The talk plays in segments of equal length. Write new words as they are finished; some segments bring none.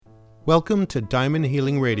Welcome to Diamond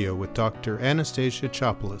Healing Radio with Dr. Anastasia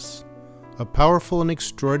Chopoulos, a powerful and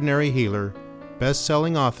extraordinary healer,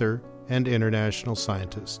 best-selling author, and international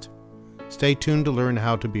scientist. Stay tuned to learn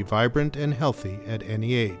how to be vibrant and healthy at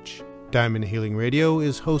any age. Diamond Healing Radio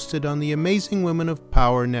is hosted on the Amazing Women of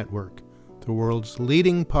Power Network, the world's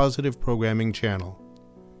leading positive programming channel.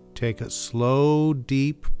 Take a slow,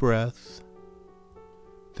 deep breath,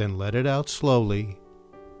 then let it out slowly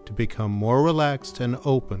to become more relaxed and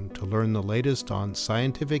open to learn the latest on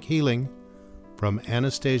scientific healing from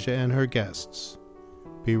Anastasia and her guests.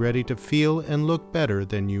 Be ready to feel and look better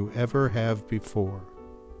than you ever have before.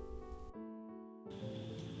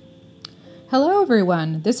 Hello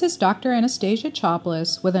everyone, this is Dr. Anastasia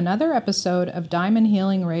Chopoulos with another episode of Diamond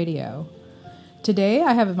Healing Radio. Today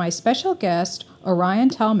I have my special guest, Orion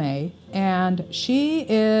Talmay, and she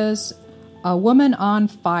is a woman on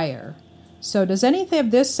fire. So does anything of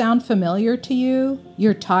this sound familiar to you?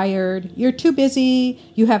 You're tired, you're too busy,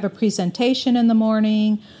 you have a presentation in the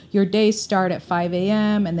morning, your days start at 5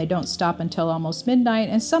 a.m. and they don't stop until almost midnight,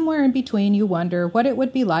 and somewhere in between you wonder what it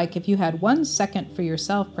would be like if you had 1 second for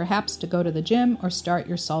yourself, perhaps to go to the gym or start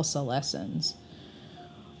your salsa lessons.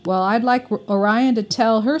 Well, I'd like Orion to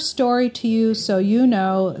tell her story to you so you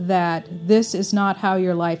know that this is not how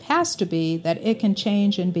your life has to be, that it can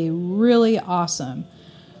change and be really awesome.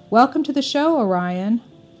 Welcome to the show, Orion.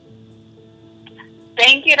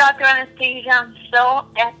 Thank you, Dr. Anastasia. I'm so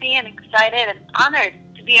happy and excited and honored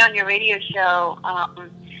to be on your radio show.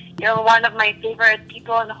 You're one of my favorite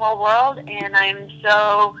people in the whole world, and I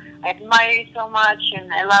admire you so much,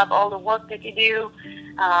 and I love all the work that you do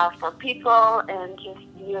for people, and just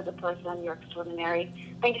you as a person, you're extraordinary.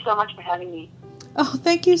 Thank you so much for having me. Oh,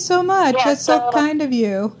 thank you so much. Yeah, That's so kind of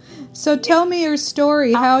you. So tell me your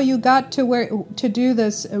story, how you got to do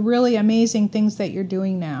this really amazing things that you're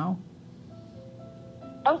doing now.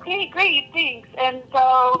 Okay, great. Thanks. And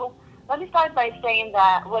so let me start by saying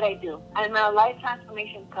that what I do. I'm a life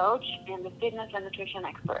transformation coach and a fitness and nutrition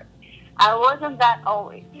expert. I wasn't that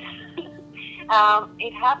always.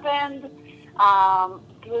 It happened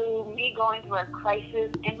through me going through a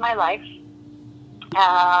crisis in my life.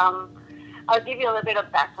 I'll give you a little bit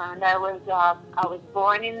of background. I was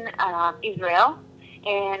born in Israel,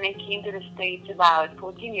 and I came to the States about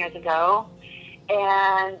 14 years ago.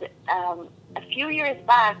 And a few years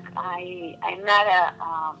back, I met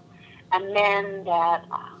a man that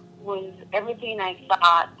was everything I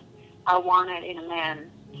thought I wanted in a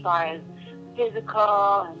man, as far as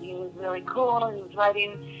physical, and he was really cool, and he was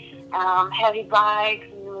riding heavy bikes,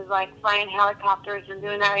 and he was like flying helicopters and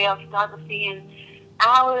doing aerial photography, and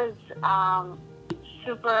I was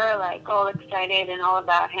super all excited and all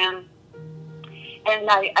about him. And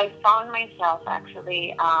I found myself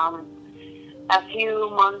actually a few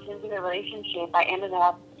months into the relationship, I ended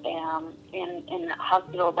up in a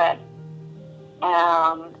hospital bed.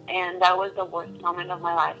 And that was the worst moment of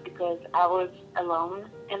my life because I was alone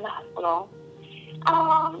in the hospital.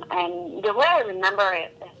 And the way I remember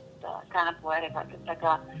it is kind of poetic. It's like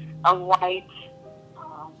a white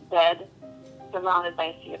bed surrounded by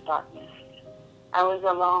a sea of darkness. I was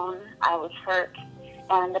alone, I was hurt,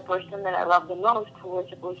 and the person that I loved the most, who was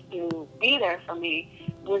supposed to be there for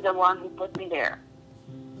me, was the one who put me there.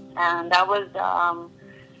 And that was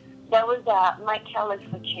my catalyst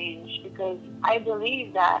for change, because I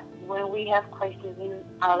believe that when we have crises in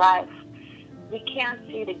our life, we can't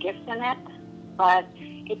see the gift in it, but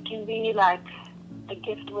it can be like a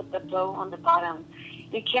gift with the bow on the bottom.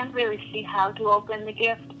 You can't really see how to open the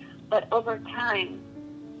gift, but over time,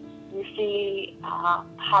 you see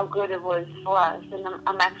how good it was for us. And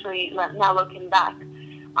I'm actually now looking back.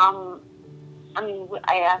 I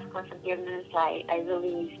asked for forgiveness. I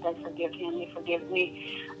released. I forgive him. He forgives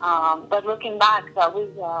me. But looking back, that was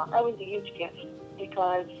a huge gift,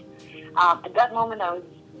 because at that moment I was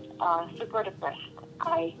super depressed.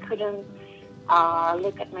 I couldn't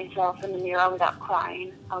look at myself in the mirror without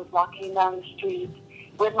crying. I was walking down the street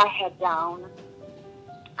with my head down.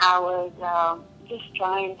 I was just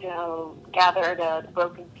trying to gather the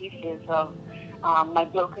broken pieces of my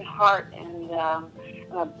broken heart and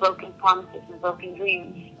broken promises and broken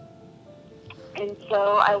dreams. And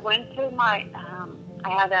so I went to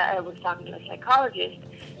I was talking to a psychologist,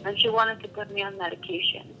 and she wanted to put me on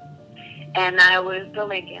medication. And I was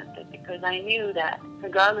totally against it, because I knew that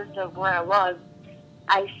regardless of where I was,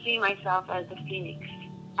 I see myself as a phoenix.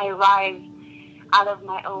 I rise out of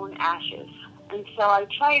my own ashes. And so I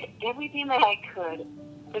tried everything that I could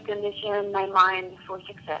to condition my mind for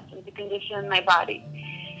success and to condition my body.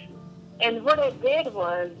 And what I did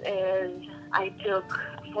was I took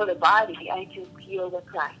for the body, I took yoga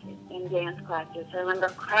classes and dance classes. I remember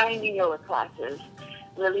crying in yoga classes,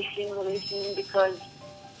 releasing, because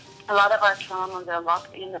a lot of our traumas are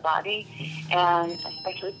locked in the body, and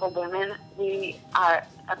especially for women, our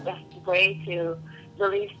best way to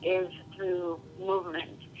release is through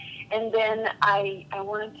movement. And then I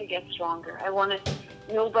wanted to get stronger. I wanted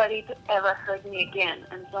nobody to ever hurt me again,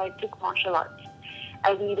 and so I took martial arts.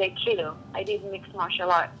 I did Aikido. I did mixed martial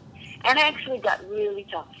arts. And I actually got really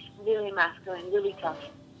tough, really masculine, really tough.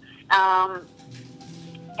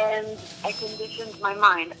 And I conditioned my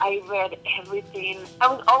mind. I read everything. I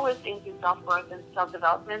was always into self-worth and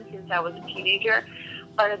self-development since I was a teenager.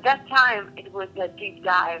 But at that time, it was a deep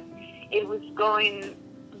dive. It was going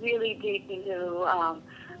really deep into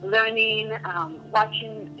learning,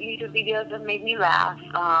 watching YouTube videos that made me laugh,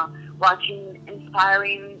 watching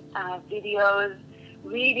inspiring videos,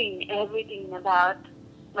 reading everything about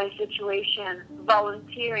my situation,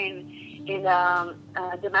 volunteering in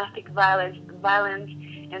domestic violence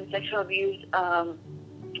and sexual abuse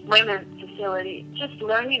women's facility, just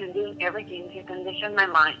learning and doing everything to condition my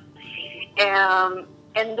mind.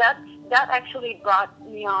 And that actually brought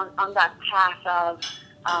me on that path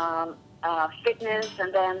of fitness,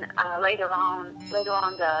 and then later on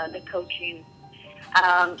the coaching.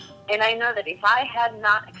 And I know that if I had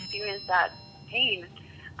not experienced that pain,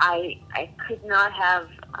 I could not have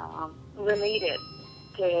related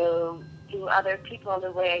to other people the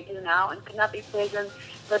way I do now, and could not be present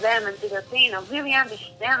for them and to their pain and really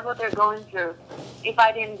understand what they're going through if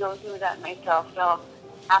I didn't go through that myself. So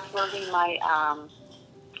absolutely my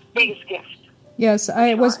biggest gift. Yes,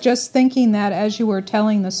 I was just thinking that as you were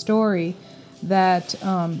telling the story, that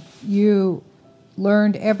you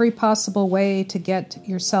learned every possible way to get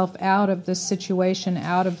yourself out of this situation,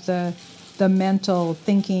 out of the mental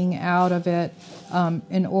thinking, out of it,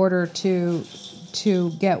 in order to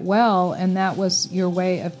get well, and that was your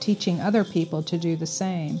way of teaching other people to do the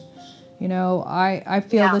same. You know, I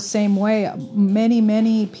feel the same way.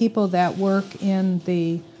 Many people that work in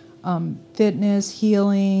the fitness,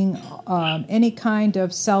 healing, any kind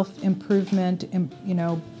of self-improvement,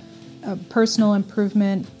 personal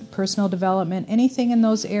improvement, personal development, anything in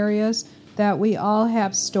those areas, that we all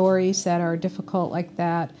have stories that are difficult like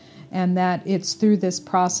that, and that it's through this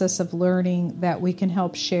process of learning that we can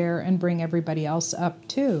help share and bring everybody else up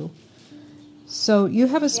too. So you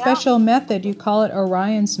have a special method, you call it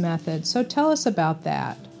Orion's method. So tell us about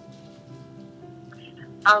that.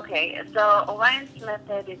 Okay, so Orion's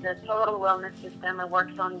method is a total wellness system. It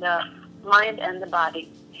works on the mind and the body.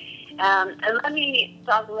 And let me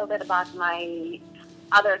talk a little bit about my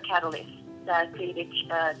other catalysts that created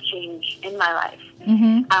change in my life.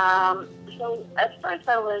 Mm-hmm. So at first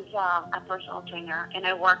I was a personal trainer, and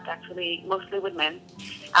I worked actually mostly with men.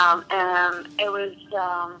 And it was,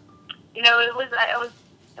 it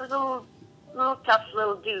was a little tough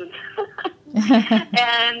little dude.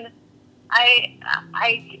 And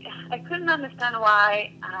I couldn't understand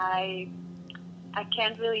why I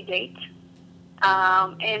can't really date.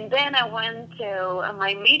 And then I went to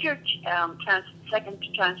my major second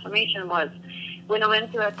transformation was when I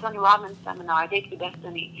went to a Tony Robbins seminar, Date with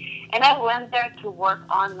Destiny, and I went there to work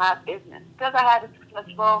on my business because I had a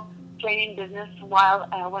successful training business while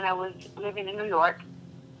when I was living in New York,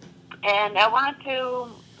 and I wanted to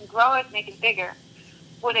grow it, make it bigger.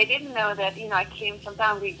 What I didn't know that,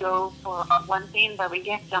 sometimes we go for one thing, but we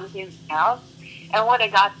get something else. And what I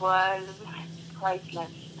got was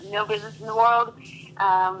priceless. No business in the world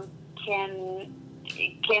can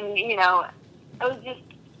it was just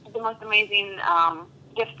the most amazing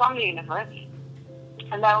gift from the universe.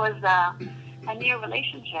 And that was a new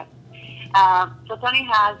relationship. So Tony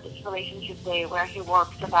has this relationship day where he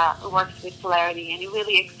works with polarity, and he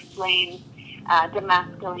really explains the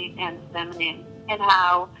masculine and feminine, and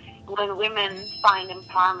how when women find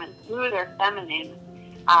empowerment through their feminine,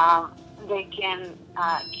 they can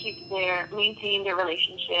maintain their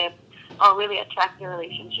relationship or really attract their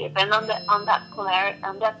relationship. And on that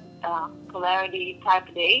polarity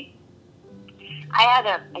type day, I had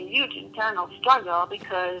a huge internal struggle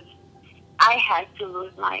because I had to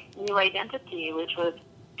lose my new identity, which was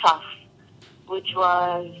tough, which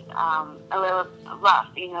was a little rough,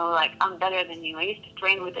 like I'm better than you. I used to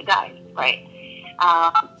train with the guys, right?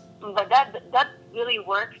 But that really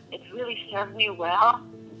worked. It really served me well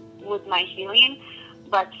with my healing.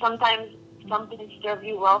 But sometimes something serves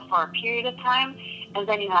you well for a period of time, and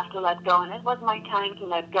then you have to let go. And it was my time to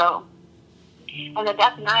let go. And at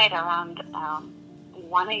that night, around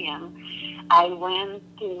 1 a.m., I went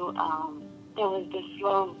to, there was this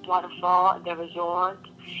little waterfall at the resort,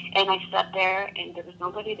 And I sat there, and there was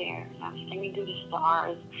nobody there. I was singing to the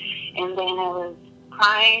stars, and then I was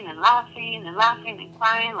crying and laughing and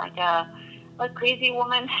crying like a crazy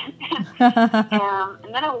woman.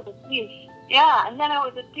 And then I was at peace. Yeah, and then I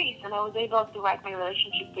was at peace, and I was able to write my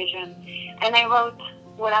relationship vision. And I wrote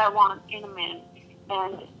what I want in a man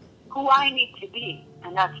and who I need to be.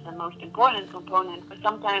 And that's the most important component. Because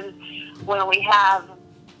sometimes when we have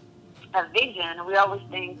a vision, we always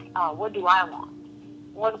think, what do I want?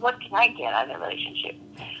 What can I get out of the relationship?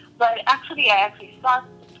 But actually, I thought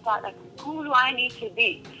like, who do I need to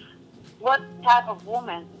be? What type of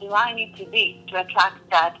woman do I need to be to attract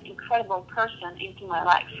that incredible person into my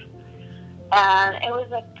life? And it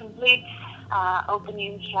was a complete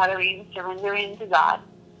opening, shattering, surrendering to God.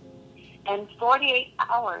 And 48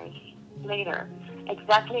 hours later,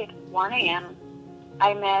 exactly at 1 a.m.,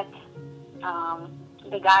 I met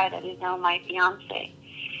the guy that is now my fiance,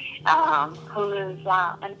 who is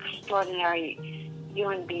an extraordinary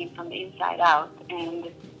human being from the inside out.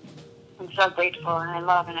 And I'm so grateful, and I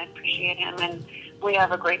love and I appreciate him. And we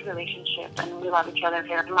have a great relationship, and we love each other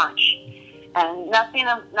very much. And nothing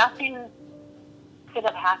could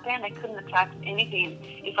have happened. I couldn't attract anything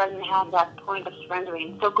if I didn't have that point of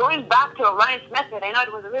surrendering. So going back to Orion's method, I know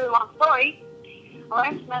it was a really long story.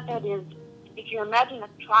 Orion's method is, if you imagine a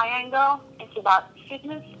triangle, it's about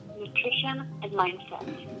fitness, nutrition, and mindset.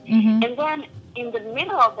 Mm-hmm. And then in the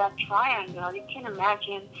middle of that triangle, you can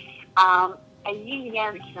imagine a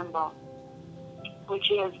yin-yang symbol, which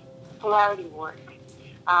is polarity work.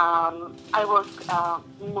 I work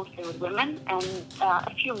mostly with women and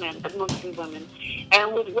a few men, but mostly women.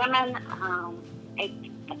 And with women,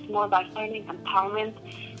 it's more about finding empowerment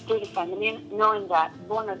through the feminine, knowing that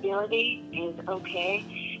vulnerability is okay,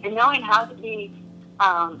 and knowing how to be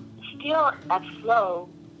still at flow,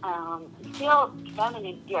 still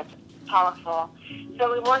feminine yet powerful. So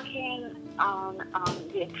we're working on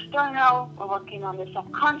the external, we're working on the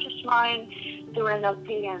subconscious mind through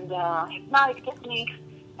NLP and hypnotic techniques,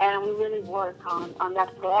 and we really work on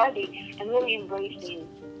that polarity and really embracing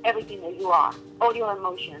everything that you are, all your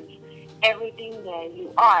emotions, everything that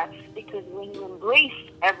you are, because when you embrace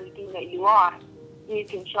everything that you are, you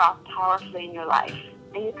can show up powerfully in your life,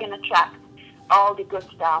 and you can attract all the good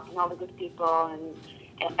stuff and all the good people and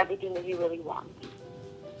everything that you really want.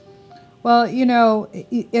 Well, you know,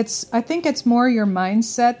 I think it's more your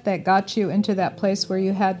mindset that got you into that place where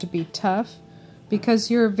you had to be tough, because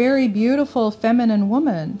you're a very beautiful feminine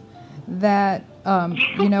woman that,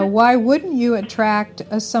 you know, why wouldn't you attract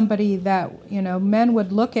somebody that, you know, men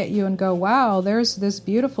would look at you and go, wow, there's this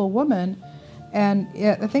beautiful woman. And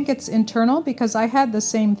I think it's internal, because I had the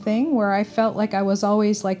same thing where I felt like I was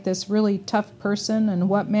always like this really tough person, and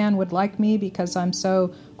what man would like me because I'm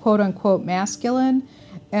so quote unquote masculine.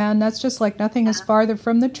 And that's just like nothing is farther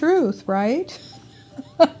from the truth, right?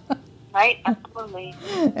 Right, absolutely.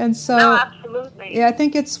 And so, no, absolutely. Yeah, I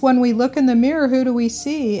think it's when we look in the mirror, who do we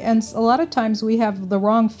see? And a lot of times we have the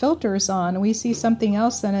wrong filters on, and we see something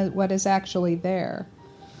else than what is actually there.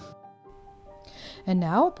 And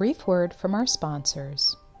now a brief word from our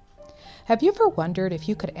sponsors. Have you ever wondered if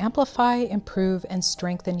you could amplify, improve, and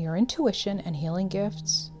strengthen your intuition and healing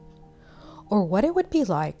gifts? Or what it would be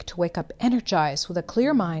like to wake up energized with a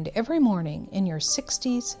clear mind every morning in your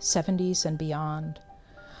 60s, 70s, and beyond?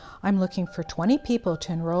 I'm looking for 20 people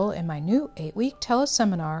to enroll in my new 8-week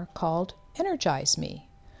teleseminar called Energize Me.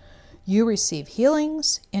 You receive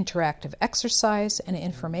healings, interactive exercise, and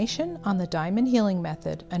information on the Diamond Healing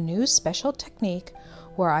Method, a new special technique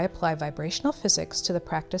where I apply vibrational physics to the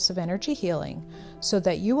practice of energy healing so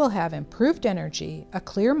that you will have improved energy, a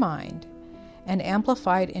clear mind, and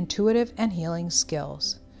amplified intuitive and healing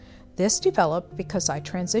skills. This developed because I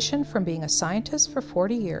transitioned from being a scientist for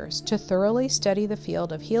 40 years to thoroughly study the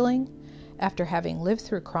field of healing after having lived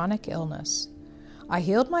through chronic illness. I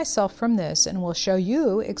healed myself from this and will show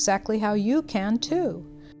you exactly how you can too.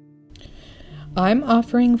 I'm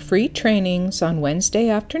offering free trainings on Wednesday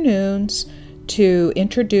afternoons to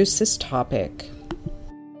introduce this topic.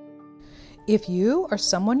 If you or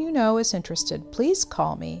someone you know is interested, please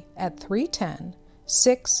call me at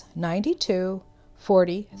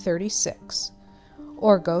 310-692-4036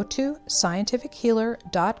 or go to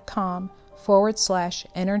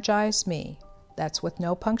scientifichealer.com/energize me. That's with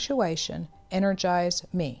no punctuation, energize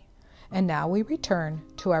me. And now we return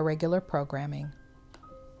to our regular programming.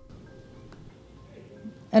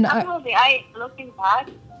 And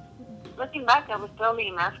looking back, I was totally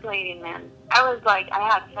emasculating men. I was like, I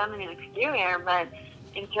had feminine exterior, but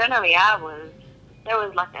internally there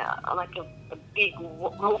was like a big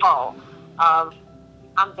wall of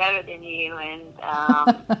I'm better than you, and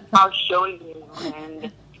I'll show you,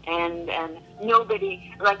 and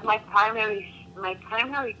nobody, like my primary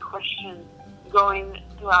question going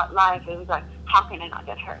throughout life, it was like, how can I not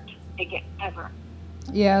get hurt again, ever?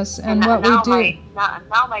 Yes, and what we do.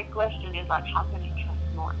 Now my question is like, how can I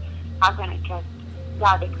trust more? How can I trust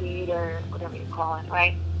God, the Creator, whatever you call it,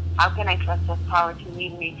 right? How can I trust that power to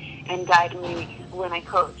lead me and guide me when I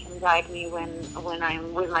coach, and guide me when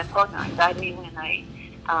I'm with my partner, and guide me when I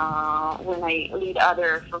lead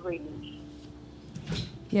others for reasons?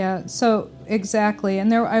 Yeah, so exactly.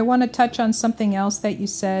 And there, I want to touch on something else that you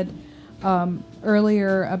said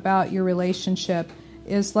earlier about your relationship.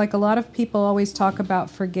 Is like a lot of people always talk about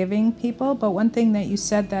forgiving people, but one thing that you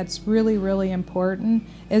said that's really, really important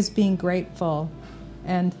is being grateful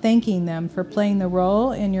and thanking them for playing the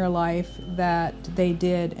role in your life that they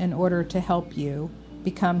did in order to help you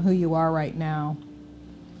become who you are right now.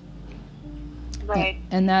 Right.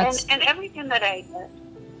 And that's and everything that I did.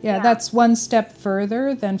 Yeah, that's one step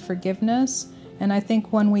further than forgiveness. And I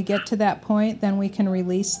think when we get to that point, then we can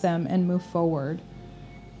release them and move forward.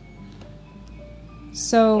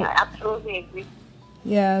 So, yeah, I absolutely agree.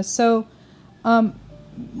 Yeah, so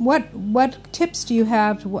what tips do you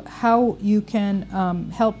have how you can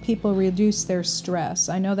help people reduce their stress?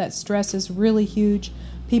 I know that stress is really huge.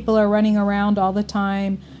 People are running around all the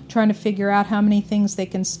time trying to figure out how many things they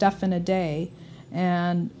can stuff in a day.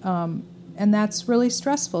 And that's really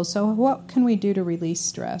stressful. So what can we do to release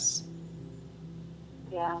stress?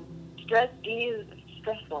 Yeah, stress is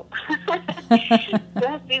stressful.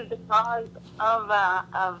 Stress is the cause of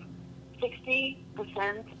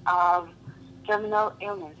 60% of terminal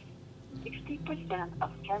illness. 60% of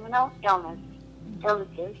terminal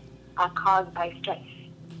illnesses are caused by stress.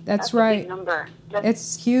 That's right. right. A big number.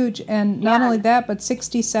 It's huge. And not only that, but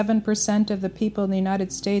 67% of the people in the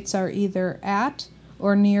United States are either at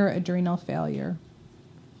or near adrenal failure.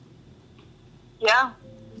 Yeah.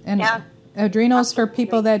 And adrenals, for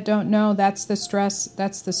people that don't know, that's the stress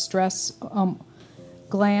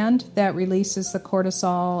gland that releases the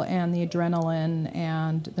cortisol and the adrenaline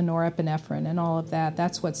and the norepinephrine and all of that.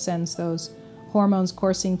 That's what sends those hormones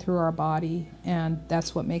coursing through our body, and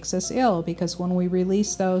that's what makes us ill, because when we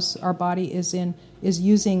release those, our body is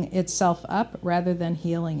using itself up rather than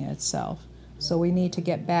healing itself. So we need to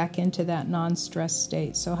get back into that non-stress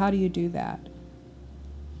state. So how do you do that?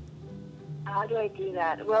 How do I do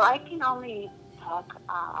that? Well, I can only talk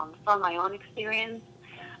from my own experience,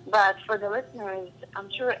 but for the listeners, I'm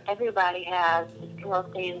sure everybody has this little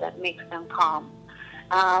thing that makes them calm.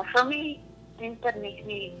 For me, things that make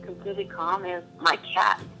me completely calm is my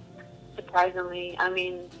cat. Surprisingly, I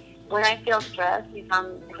mean, when I feel stressed, if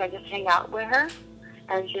I just hang out with her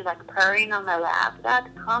and she's like purring on my lap,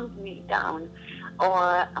 that calms me down.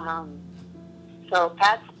 Or so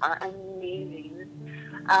pets are amazing.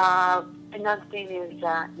 Another thing is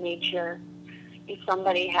nature. If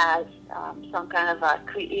somebody has some kind of a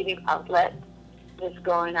creative outlet, just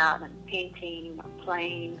going out and painting, or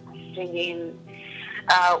playing, or singing.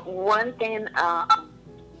 One thing,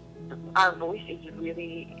 our voice is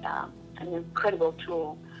really an incredible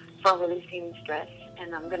tool for releasing stress.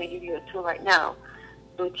 And I'm going to give you a tool right now,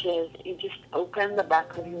 which is you just open the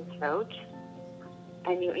back of your throat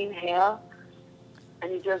and you inhale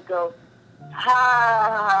and you just go, ha,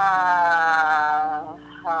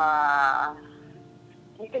 ha.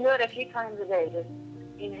 You can do it a few times a day. Just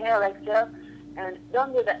inhale, exhale, and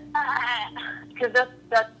don't do that, because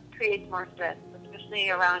that creates more stress, especially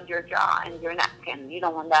around your jaw and your neck, and you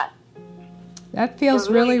don't want that. That feels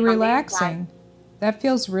really relaxing. That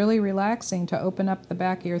feels really relaxing to open up the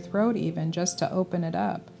back of your throat, even just to open it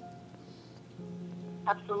up.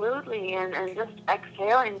 Absolutely, and just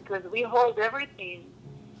exhaling, because we hold everything.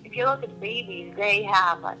 If you look at babies, they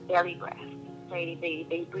have a belly breath.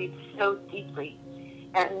 They breathe so deeply.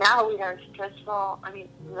 And now with our stressful,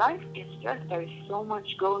 life is stressed. There is so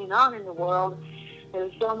much going on in the world. There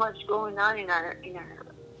is so much going on in our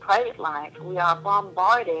private life. We are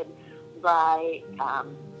bombarded by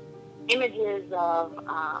images of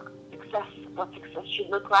success, what success should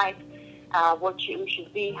look like, what we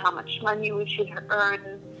should be, how much money we should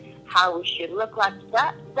earn, how we should look like.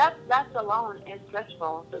 That alone is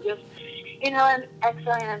stressful. So just, and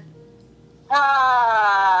exhale.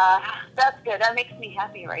 That's good. That makes me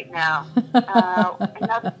happy right now.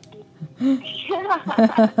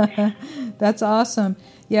 That's awesome.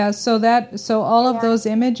 Yeah, so all of those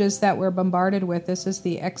images that we're bombarded with, this is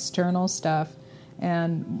the external stuff.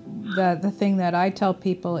 And the thing that I tell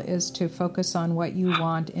people is to focus on what you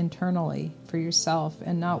want internally for yourself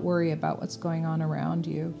and not worry about what's going on around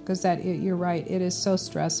you. Because you're right, it is so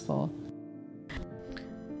stressful.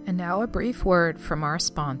 And now a brief word from our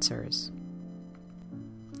sponsors.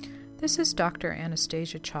 This is Dr.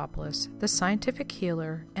 Anastasia Chopless, the scientific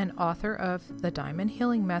healer and author of The Diamond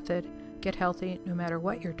Healing Method, Get Healthy No Matter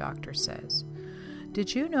What Your Doctor Says.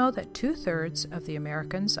 Did you know that 2/3 of the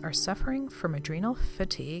Americans are suffering from adrenal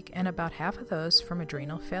fatigue and about half of those from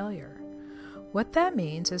adrenal failure? What that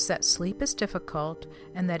means is that sleep is difficult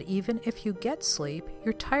and that even if you get sleep,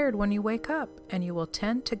 you're tired when you wake up and you will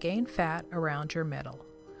tend to gain fat around your middle.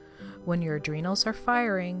 When your adrenals are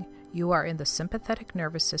firing, you are in the sympathetic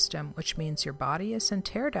nervous system, which means your body is in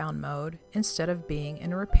teardown mode instead of being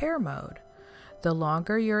in repair mode. The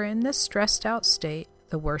longer you're in this stressed out state,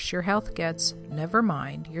 the worse your health gets, never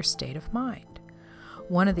mind your state of mind.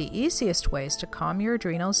 One of the easiest ways to calm your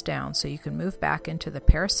adrenals down so you can move back into the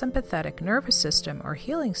parasympathetic nervous system or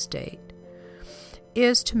healing state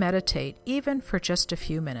is to meditate, even for just a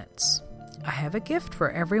few minutes. I have a gift for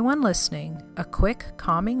everyone listening, a quick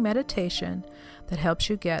calming meditation that helps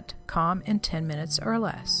you get calm in 10 minutes or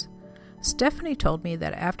less. Stephanie told me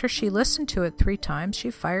that after she listened to it 3 times, she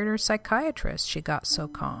fired her psychiatrist. She got so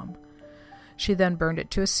calm. She then burned it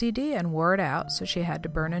to a CD and wore it out, so she had to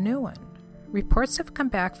burn a new one. Reports have come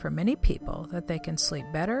back from many people that they can sleep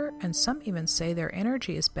better, and some even say their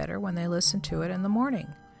energy is better when they listen to it in the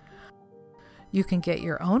morning. You can get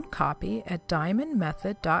your own copy at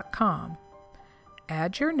diamondmethod.com.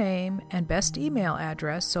 Add your name and best email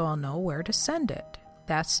address so I'll know where to send it.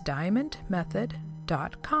 That's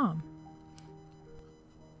diamondmethod.com.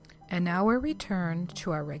 And now we're returned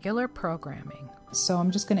to our regular programming. So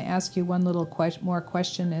I'm just going to ask you one little more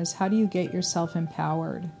question is, how do you get yourself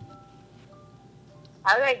empowered?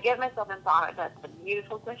 How do I get myself empowered? That's a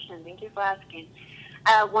beautiful question. Thank you for asking.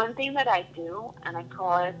 One thing that I do, and I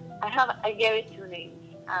call it, I gave it 2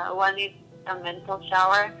 names. One is a mental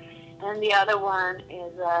shower, and the other one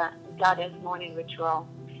is a goddess morning ritual.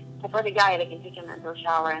 So for the guy, they can take a mental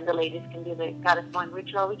shower, and the ladies can do the goddess morning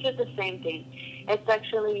ritual, which is the same thing. It's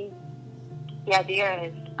actually, the idea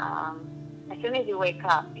is, as soon as you wake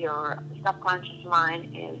up, your subconscious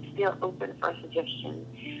mind is still open for suggestion.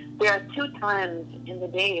 There are 2 times in the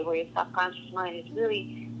day where your subconscious mind is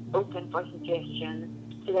really open for suggestions,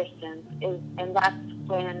 and that's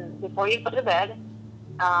when, before you go to bed,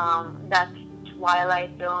 that's twilight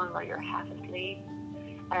zone where you're half asleep,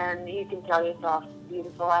 and you can tell yourself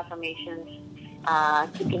beautiful affirmations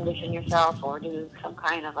to condition yourself, or do some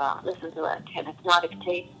kind of listen to a hypnotic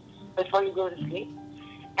tape before you go to sleep.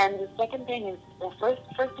 And the second thing is the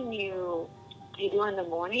first thing you do in the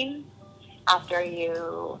morning after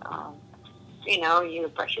you you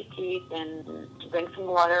brush your teeth and drink some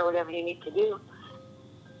water, whatever you need to do,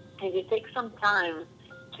 is you take some time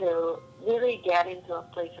to really get into a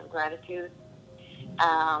place of gratitude.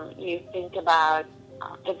 You think about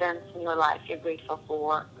events in your life you're grateful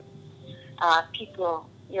for, people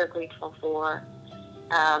you're grateful for,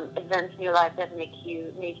 events in your life that made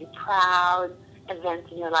you proud,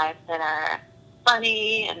 events in your life that are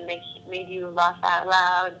funny and made you laugh out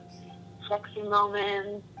loud, sexy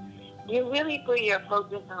moments. You really put your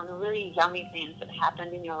focus on the really yummy things that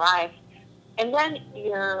happened in your life, and then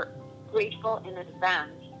you're grateful in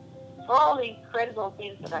advance for all the incredible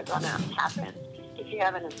things that are going to happen. If you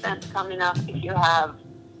have an event coming up, if you have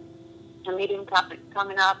a meeting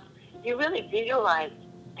coming up, you really visualize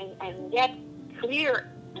and get clear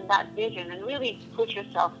in that vision and really put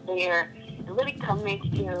yourself there and really commit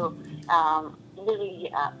to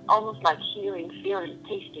almost like hearing, feeling,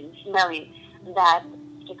 tasting, smelling that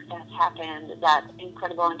success happened, that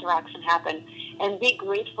incredible interaction happened, and be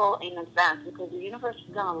grateful in advance, because the universe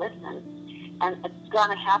is going to listen and it's going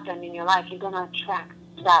to happen in your life. You're going to attract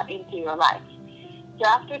that into your life. So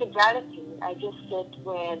after the gratitude, I just sit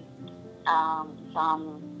with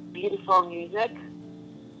some beautiful music,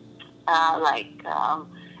 I like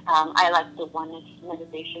the oneness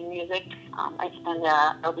meditation music. I spent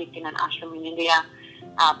a week in an ashram in India.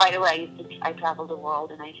 By the way, I traveled the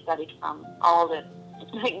world and I studied from all the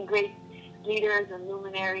great leaders and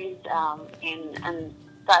luminaries, and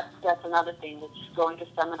that's another thing, that's going to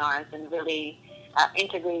seminars and really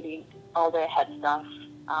integrating all the head stuff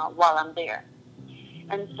while I'm there.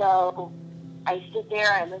 And so I sit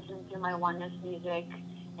there, I listen to my oneness music,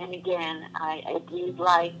 and again, I breathe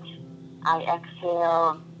light, I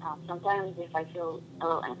exhale. Sometimes if I feel a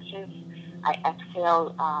little anxious, I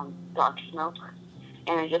exhale dark smoke,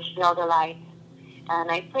 and I just feel the light. And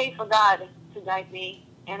I pray for God to guide me.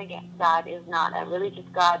 And again, God is not a religious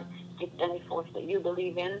God. It's any force that you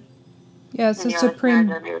believe in. Yeah, it's a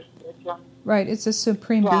supreme... Right, it's a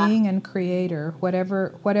supreme being and creator,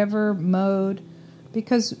 whatever mode,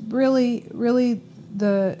 because really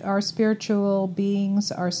our spiritual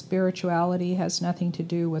beings, our spirituality has nothing to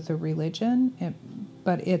do with a religion.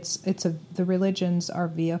 but the religions are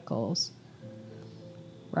vehicles,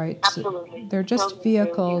 right? Absolutely. So they're just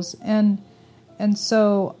vehicles, and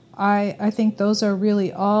so I think those are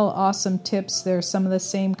really all awesome tips. They're some of the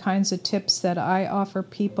same kinds of tips that I offer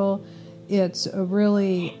people. It's a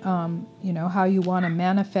really, how you want to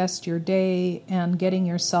manifest your day and getting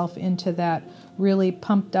yourself into that really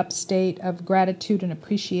pumped up state of gratitude and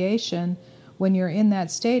appreciation. When you're in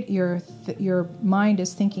that state, your mind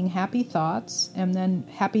is thinking happy thoughts, and then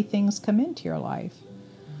happy things come into your life.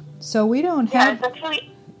 So we don't have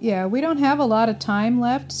a lot of time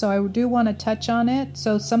left, so I do want to touch on it.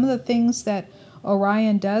 So some of the things that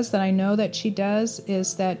Orion does, that I know that she does,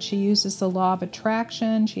 is that she uses the law of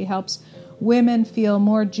attraction. She helps women feel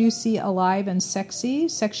more juicy, alive, and sexy.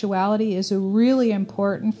 Sexuality is really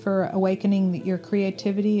important for awakening your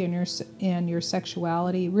creativity and your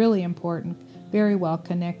sexuality. Really important, very well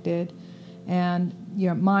connected. And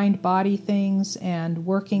your mind-body things and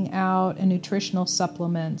working out and nutritional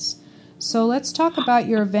supplements. So let's talk about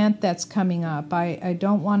your event that's coming up. I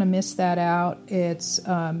don't want to miss that out. It's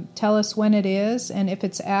tell us when it is, and if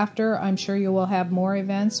it's after, I'm sure you will have more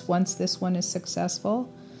events once this one is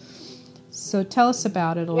successful. So tell us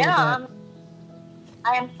about it a little bit.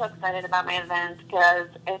 I am so excited about my event because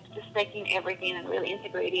it's just taking everything and really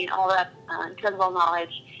integrating all that incredible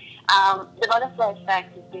knowledge. The butterfly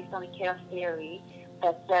effect is based on a chaos theory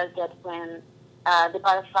that says that when the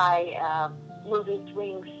butterfly loses its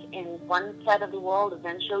wings in one side of the world,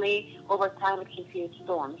 eventually, over time, it can create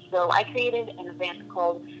storms. So I created an event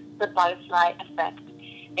called the Butterfly Effect.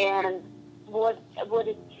 And what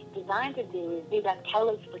it's designed to do is be that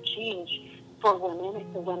catalyst for change for women.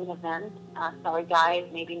 It's a women event. Sorry, guys,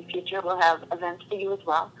 maybe in the future we'll have events for you as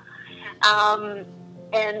well. And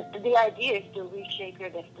the idea is to reshape your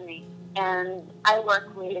destiny. And I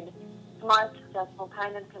work with smart, successful,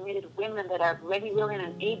 kind and committed women that are ready, willing,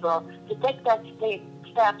 and able to take that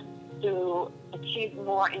step to achieve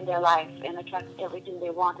more in their life and attract everything they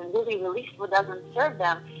want and really release what doesn't serve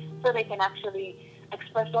them so they can actually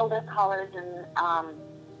express all their colors and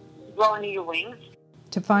grow new wings.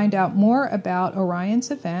 To find out more about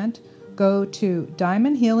Orion's event, go to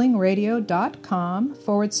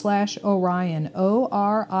diamondhealingradio.com/Orion,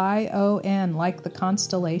 Orion, like the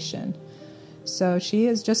constellation. So she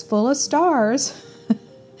is just full of stars.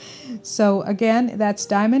 So again, that's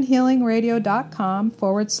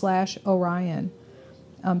diamondhealingradio.com/Orion.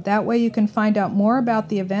 That way you can find out more about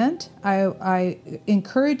the event. I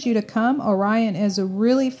encourage you to come. Orion is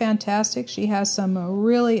really fantastic. She has some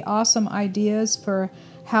really awesome ideas for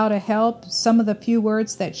how to help. Some of the few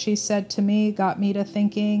words that she said to me got me to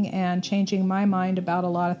thinking and changing my mind about a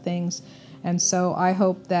lot of things. And so I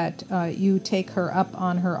hope that you take her up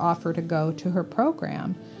on her offer to go to her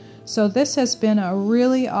program. So this has been a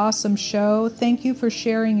really awesome show. Thank you for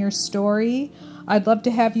sharing your story. I'd love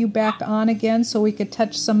to have you back on again so we could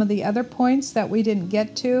touch some of the other points that we didn't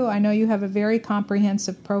get to. I know you have a very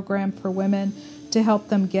comprehensive program for women to help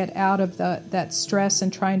them get out of that stress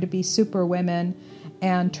and trying to be super women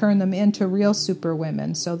and turn them into real super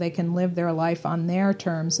women so they can live their life on their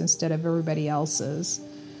terms instead of everybody else's.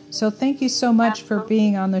 So thank you so much for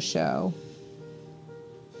being on the show.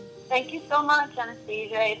 Thank you so much,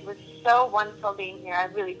 Anastasia. It was so wonderful being here. I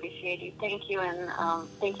really appreciate you. Thank you, and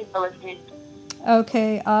thank you for listening.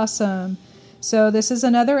 Okay, awesome. So this is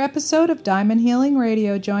another episode of Diamond Healing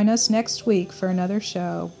Radio. Join us next week for another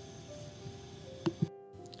show.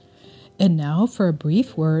 And now for a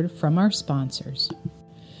brief word from our sponsors.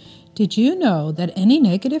 Did you know that any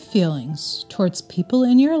negative feelings towards people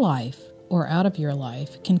in your life or out of your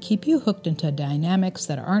life can keep you hooked into dynamics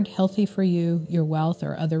that aren't healthy for you, your wealth,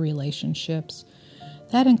 or other relationships?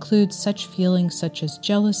 That includes such feelings such as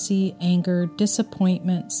jealousy, anger,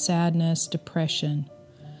 disappointment, sadness, depression.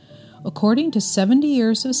 According to 70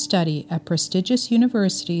 years of study at prestigious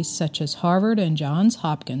universities such as Harvard and Johns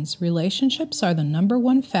Hopkins, relationships are the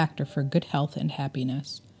 #1 factor for good health and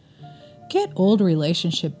happiness. Get old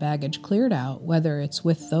relationship baggage cleared out, whether it's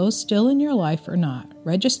with those still in your life or not.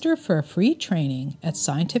 Register for a free training at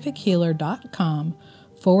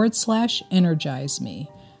scientifichealer.com/energize-me.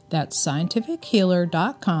 That's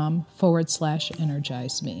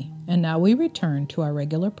scientifichealer.com/energize-me. And now we return to our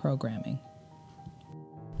regular programming.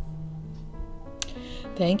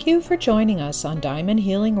 Thank you for joining us on Diamond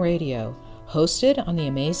Healing Radio, hosted on the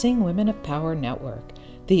Amazing Women of Power Network,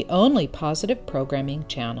 the only positive programming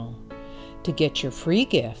channel. To get your free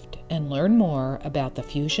gift and learn more about the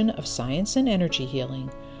fusion of science and energy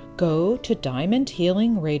healing, go to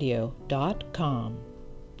diamondhealingradio.com.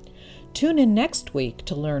 Tune in next week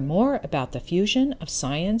to learn more about the fusion of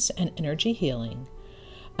science and energy healing.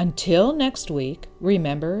 Until next week,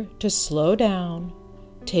 remember to slow down,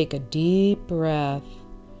 take a deep breath,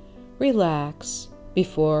 relax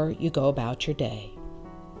before you go about your day.